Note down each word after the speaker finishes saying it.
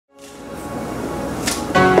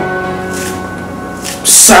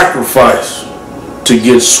sacrifice to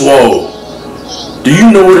get swole. Do you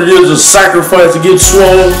know what it is to sacrifice to get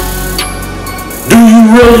swole? Do you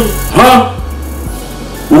really? Huh?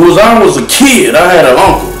 Well, when I was a kid, I had an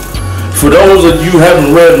uncle. For those of you who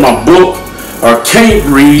haven't read my book, or can't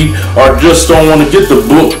read, or just don't want to get the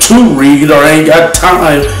book to read, or ain't got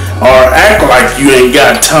time, or act like you ain't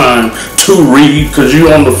got time to read because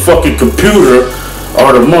you on the fucking computer,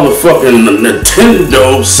 or the motherfucking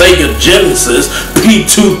Nintendo, Sega Genesis,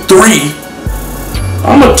 P23,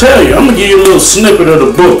 I'm gonna tell you, I'm gonna give you a little snippet of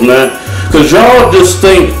the book, man, because y'all just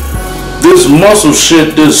think this muscle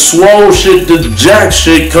shit, this swole shit, this jack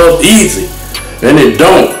shit comes easy, and it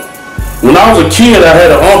don't. When I was a kid, I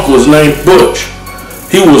had an uncle, his name Butch.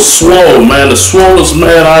 He was swole, man, the swollest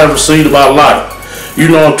man I ever seen in my life. You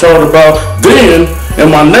know what I'm talking about? Then,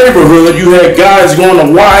 in my neighborhood, you had guys going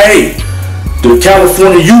to YA, the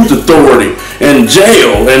California Youth Authority, and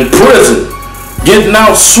jail and prison, getting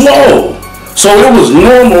out swole. So it was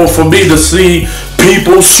normal for me to see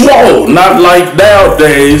people swole, not like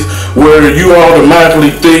nowadays where you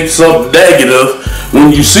automatically think something negative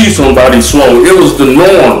when you see somebody swole. It was the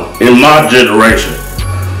norm in my generation.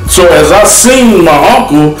 So as I seen my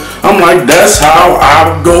uncle, I'm like, that's how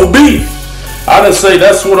I'm gonna be. I didn't say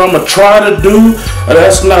that's what I'm gonna try to do.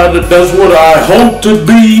 That's what I hope to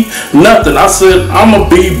be. Nothing. I said I'm gonna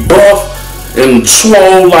be buff and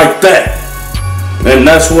swole like that. And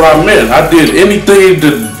that's what I meant. I did anything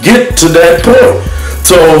to get to that point.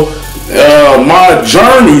 So my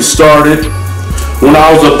journey started when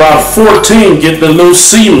I was about 14, getting a little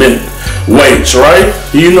cement weights, right?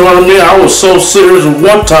 You know what I mean? I was so serious at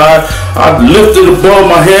one time, I lifted above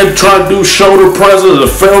my head trying to do shoulder presses and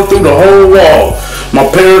fell through the whole wall. My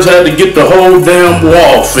parents had to get the whole damn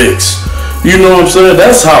wall fixed. You know what I'm saying?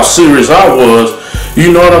 That's how serious I was.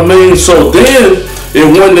 You know what I mean? So then it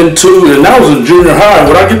went into, and that was in junior high.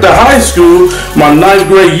 When I get to high school, my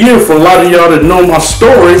 9th grade year, for a lot of y'all that know my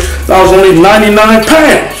story, I was only 99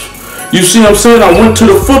 pounds. You see what I'm saying? I went to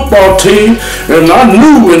the football team, and I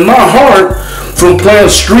knew in my heart from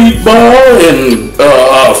playing street ball and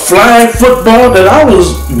flag football that I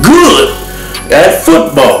was good at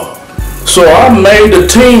football. So I made the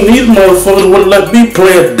team. These motherfuckers wouldn't let me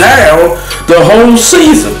play it down the whole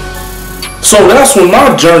season. So that's when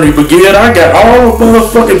my journey began. I got all the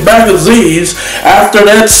motherfucking magazines after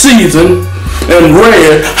that season and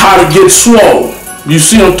read how to get swole. You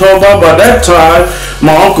see what I'm talking about? By that time,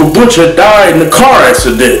 my Uncle Butch had died in a car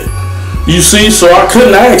accident. You see, so I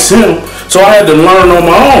couldn't ask him. So I had to learn on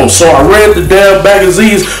my own. So I read the damn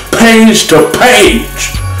magazines page to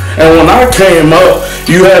page. And when I came up,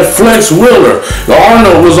 you had Flex Wheeler.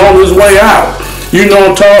 Arnold was on his way out. You know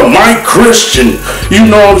what I'm talking about? Mike Christian. You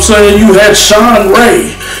know what I'm saying? You had Sean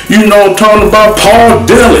Ray. You know what I'm talking about? Paul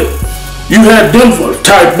Dillon. You had them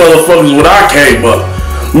type motherfuckers when I came up.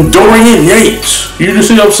 Dorian Yates. You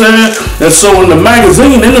see what I'm saying? And so in the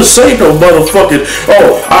magazine, it didn't say no motherfucking,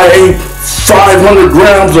 oh, I ate 500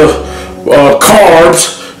 grams of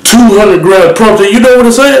carbs, 200 grams of protein. You know what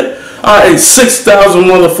it said? I ate 6,000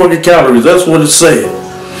 motherfucking calories. That's what it said.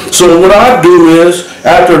 So what I do is,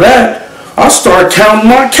 after that, I start counting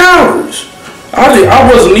my calories. I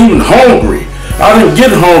wasn't even hungry. I didn't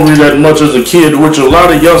get hungry that much as a kid, which a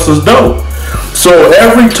lot of youngsters don't. So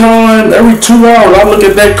every 2 hours I look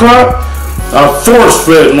at that clock, I force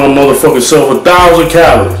fed my motherfucking self 1,000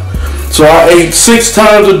 calories. So I ate 6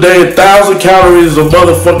 times a day, 1,000 calories a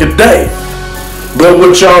motherfucking day. But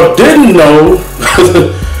what y'all didn't know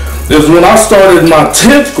is when I started my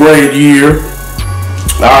 10th grade year,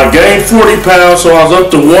 I gained 40 pounds, so I was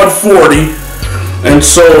up to 140. And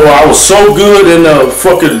so I was so good in the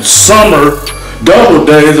fucking summer double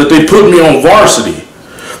days that they put me on varsity.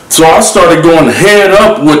 So I started going head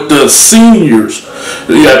up with the seniors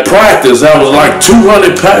at practice. I was like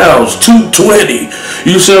 200 pounds, 220.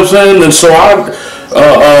 You see what I'm saying? And so I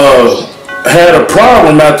had a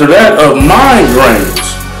problem after that of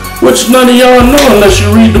migraines, which none of y'all know unless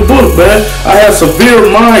you read the book, man. I had severe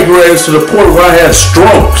migraines to the point where I had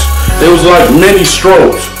strokes. It was like mini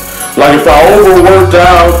strokes. Like if I overworked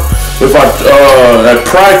out, if I at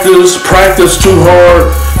practice too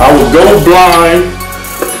hard, I would go blind.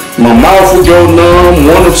 My mouth would go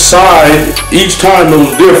numb, one side, each time it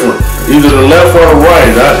was different. Either the left or the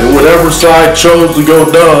right. Whatever side chose to go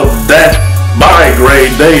numb, that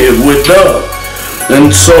migraine day it went numb.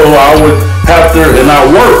 And so I would have to, and I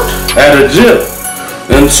worked at a gym.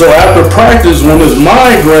 And so after practice, when this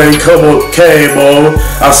migraine came on,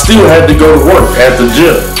 I still had to go to work at the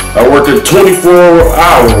gym. I worked at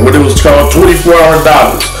 24-hour, what it was called 24-hour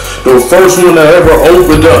dollars. The first one that ever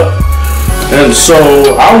opened up. And so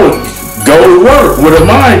I would go to work with a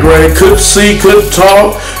migraine, couldn't see, couldn't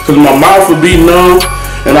talk, because my mouth would be numb,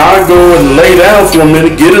 and I'd go and lay down for a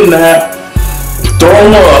minute, get a nap,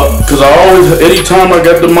 throw up, because anytime I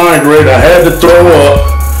got the migraine, I had to throw up,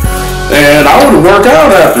 and I would work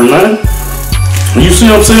out after, man. You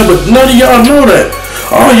see what I'm saying? But none of y'all know that.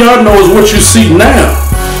 All y'all know is what you see now.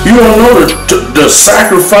 You don't know the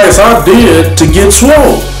sacrifice I did to get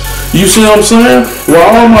swole. You see what I'm saying?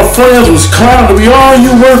 While all my friends was clowning me, oh,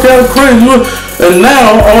 you work out crazy. And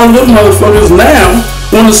now, all them motherfuckers now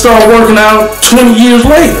want to start working out 20 years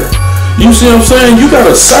later. You see what I'm saying? You got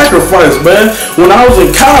to sacrifice, man. When I was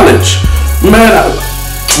in college, man,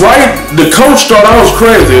 the coach thought I was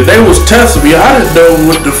crazy. They was testing me. I didn't know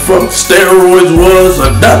what the fuck steroids was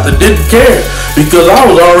or nothing. Didn't care. Because I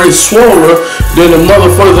was already swoller than the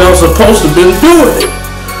motherfuckers that was supposed to been doing it.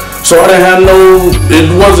 So I didn't have it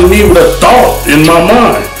wasn't even a thought in my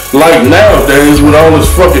mind. Like nowadays with all this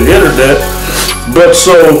fucking internet. But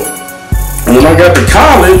so, when I got to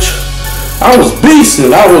college, I was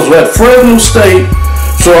beasting. I was at Fresno State.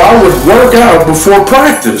 So I would work out before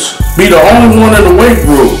practice. Be the only one in the weight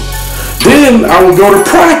room. Then I would go to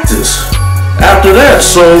practice after that.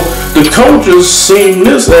 So the coaches seen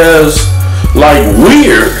this as like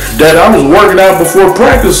weird that I was working out before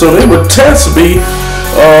practice, so they would test me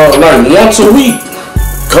like once a week.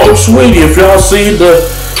 Coach Sweetie, if y'all see the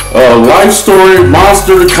life story,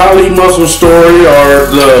 Monster, the Kali Muscle story, or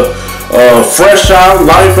the Fresh Out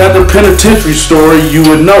Life at the Penitentiary story, you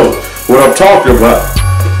would know what I'm talking about.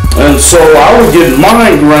 And so I was getting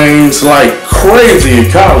migraines like crazy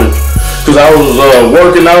in college because I was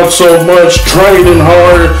working out so much, training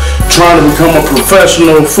hard, trying to become a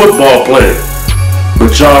professional football player.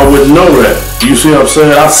 But y'all wouldn't know that. You see what I'm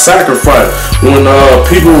saying? I sacrificed. When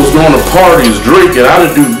people was going to parties, drinking, I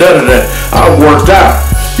didn't do none of that. I worked out.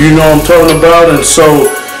 You know what I'm talking about? And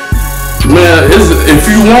so, man, if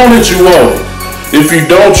you want it, you want it. If you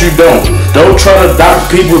don't, you don't. Don't try to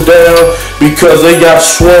knock people down because they got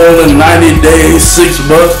swollen 90 days,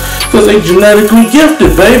 6 months, because they genetically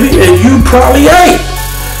gifted, baby, and you probably ain't.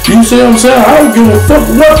 You see what I'm saying? I don't give a fuck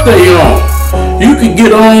what they on. You can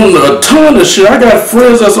get on a ton of shit. I got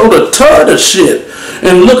friends that's on a ton of shit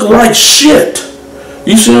and look like shit.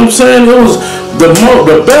 You see what I'm saying? It was the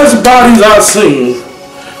best bodies I seen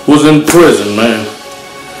was in prison, man.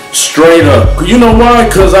 Straight up. You know why?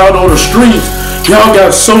 Because out on the streets, y'all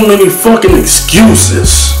got so many fucking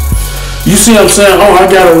excuses. You see what I'm saying? Oh,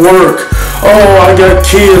 I gotta work. Oh, I got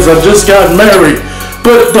kids. I just got married.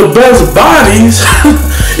 But the best bodies,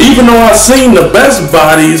 even though I seen the best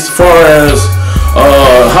bodies as far as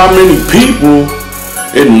how many people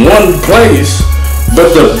in one place, but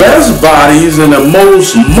the best bodies and the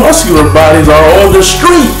most muscular bodies are on the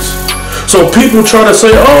streets. So people try to say,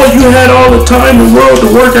 oh, you had all the time in the world to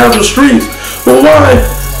work out the streets. Well, why?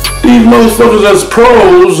 These motherfuckers that's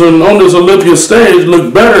pros and on this Olympia stage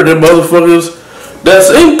look better than motherfuckers that's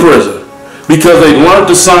in prison. Because they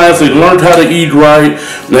learned the science, they learned how to eat right,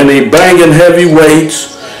 and they banging heavy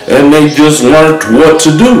weights, and they just learned what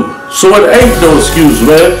to do. So it ain't no excuse,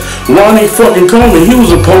 man. Ronnie fucking Coleman, he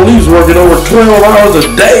was a police working over 12 hours a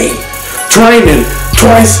day, training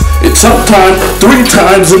twice, sometimes 3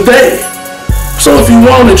 times a day. So if you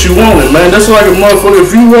want it, you want it, man. That's like a motherfucker.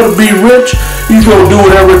 If you want to be rich, you gonna do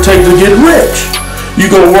whatever it takes to get rich.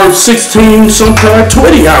 You gonna work 16, sometimes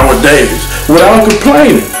 20-hour days without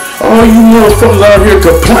complaining. All you motherfuckers out here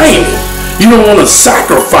complaining. You don't want to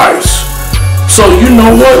sacrifice. So you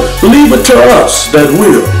know what? Leave it to us that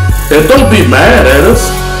will. And don't be mad at us.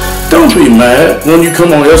 Don't be mad when you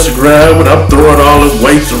come on Instagram and I'm throwing all the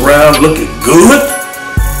weights around looking good.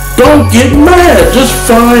 Don't get mad. Just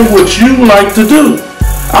find what you like to do.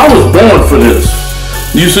 I was born for this.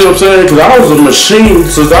 You see what I'm saying? Because I was a machine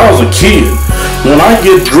since I was a kid. When I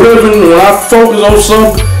get driven, when I focus on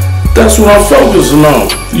something, that's what I'm focusing on.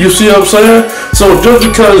 You see what I'm saying? So just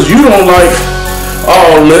because you don't like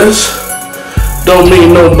all this, don't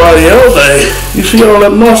mean nobody else ain't. You see all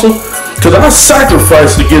that muscle? Because I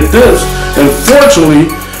sacrificed to get this. And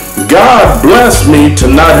fortunately, God blessed me to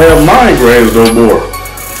not have migraines no more.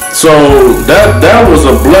 So that was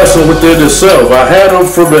a blessing within itself. I had them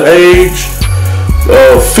from the age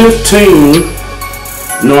of 15.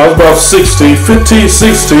 No, I was about 16, 15,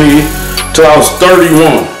 16 till I was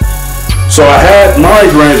 31. So I had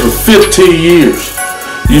migraines for 15 years.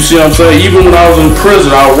 You see what I'm saying? Even when I was in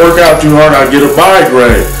prison, I would work out too hard, I'd get a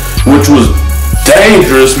migraine, which was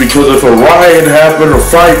dangerous because if a riot happened or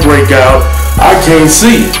fight break out, I can't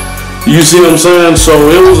see it. You see what I'm saying? So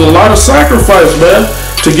it was a lot of sacrifice, man,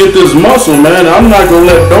 to get this muscle, man. I'm not gonna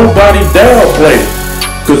let nobody downplay it.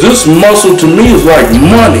 Because this muscle to me is like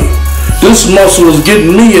money. This muscle is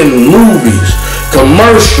getting me in movies,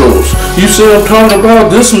 commercials. You see what I'm talking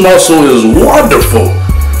about? This muscle is wonderful.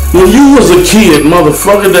 When you was a kid,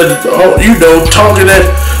 motherfucker, that, you know, talking that,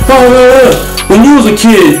 when you was a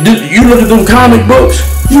kid, you look at them comic books,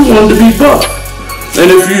 you wanted to be buff. And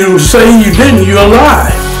if you say you didn't, you're a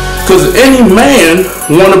lie. Because any man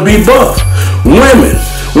want to be buff. Women,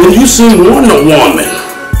 when you see Wonder Woman,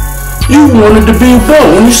 you wanted to be buff.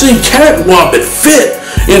 When you see Catwoman fit,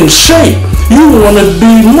 in shape, you want to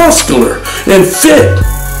be muscular and fit.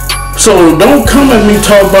 So don't come at me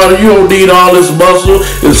talk about it. You don't need all this muscle.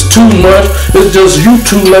 It's too much. It's just you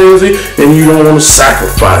too lazy and you don't want to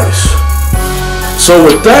sacrifice. So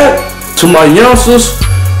with that, to my youngsters,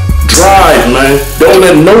 drive, man. Don't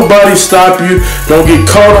let nobody stop you. Don't get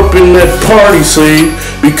caught up in that party scene,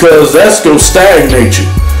 because that's gonna stagnate you.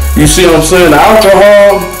 You see what I'm saying?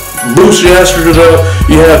 Alcohol boost your estrogen up.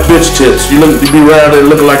 You have bitch tits. You be around there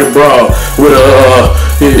looking like a bra with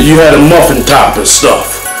you had a muffin top and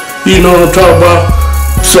stuff. You know what I'm talking about?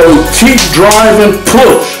 So keep driving,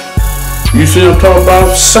 push. You see what I'm talking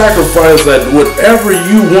about? Sacrifice that whatever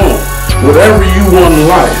you want in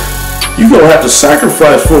life, you gonna have to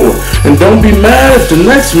sacrifice for it. And don't be mad at the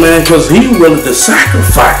next man because he willing to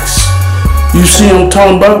sacrifice. You see what I'm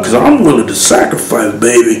talking about? Because I'm willing to sacrifice,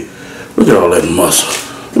 baby. Look at all that muscle.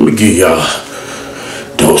 Let me give y'all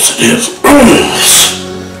a dose of this.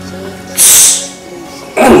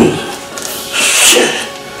 Shit.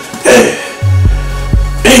 Hey.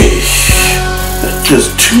 That's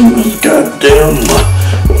just too much goddamn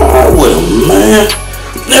I will, man.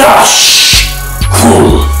 Ah,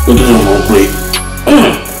 look at them on plate.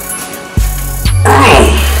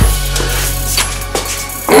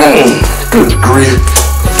 Good grief.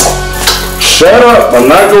 Shut up. I'm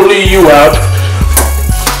not gonna leave you out.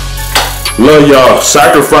 Love y'all.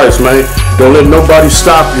 Sacrifice, man. Don't let nobody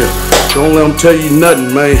stop you. Don't let them tell you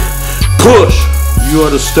nothing, man. Push. You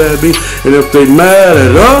understand me? And if they mad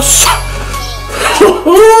at us,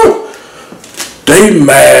 they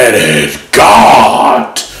mad at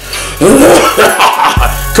God.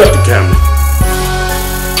 Cut the camera.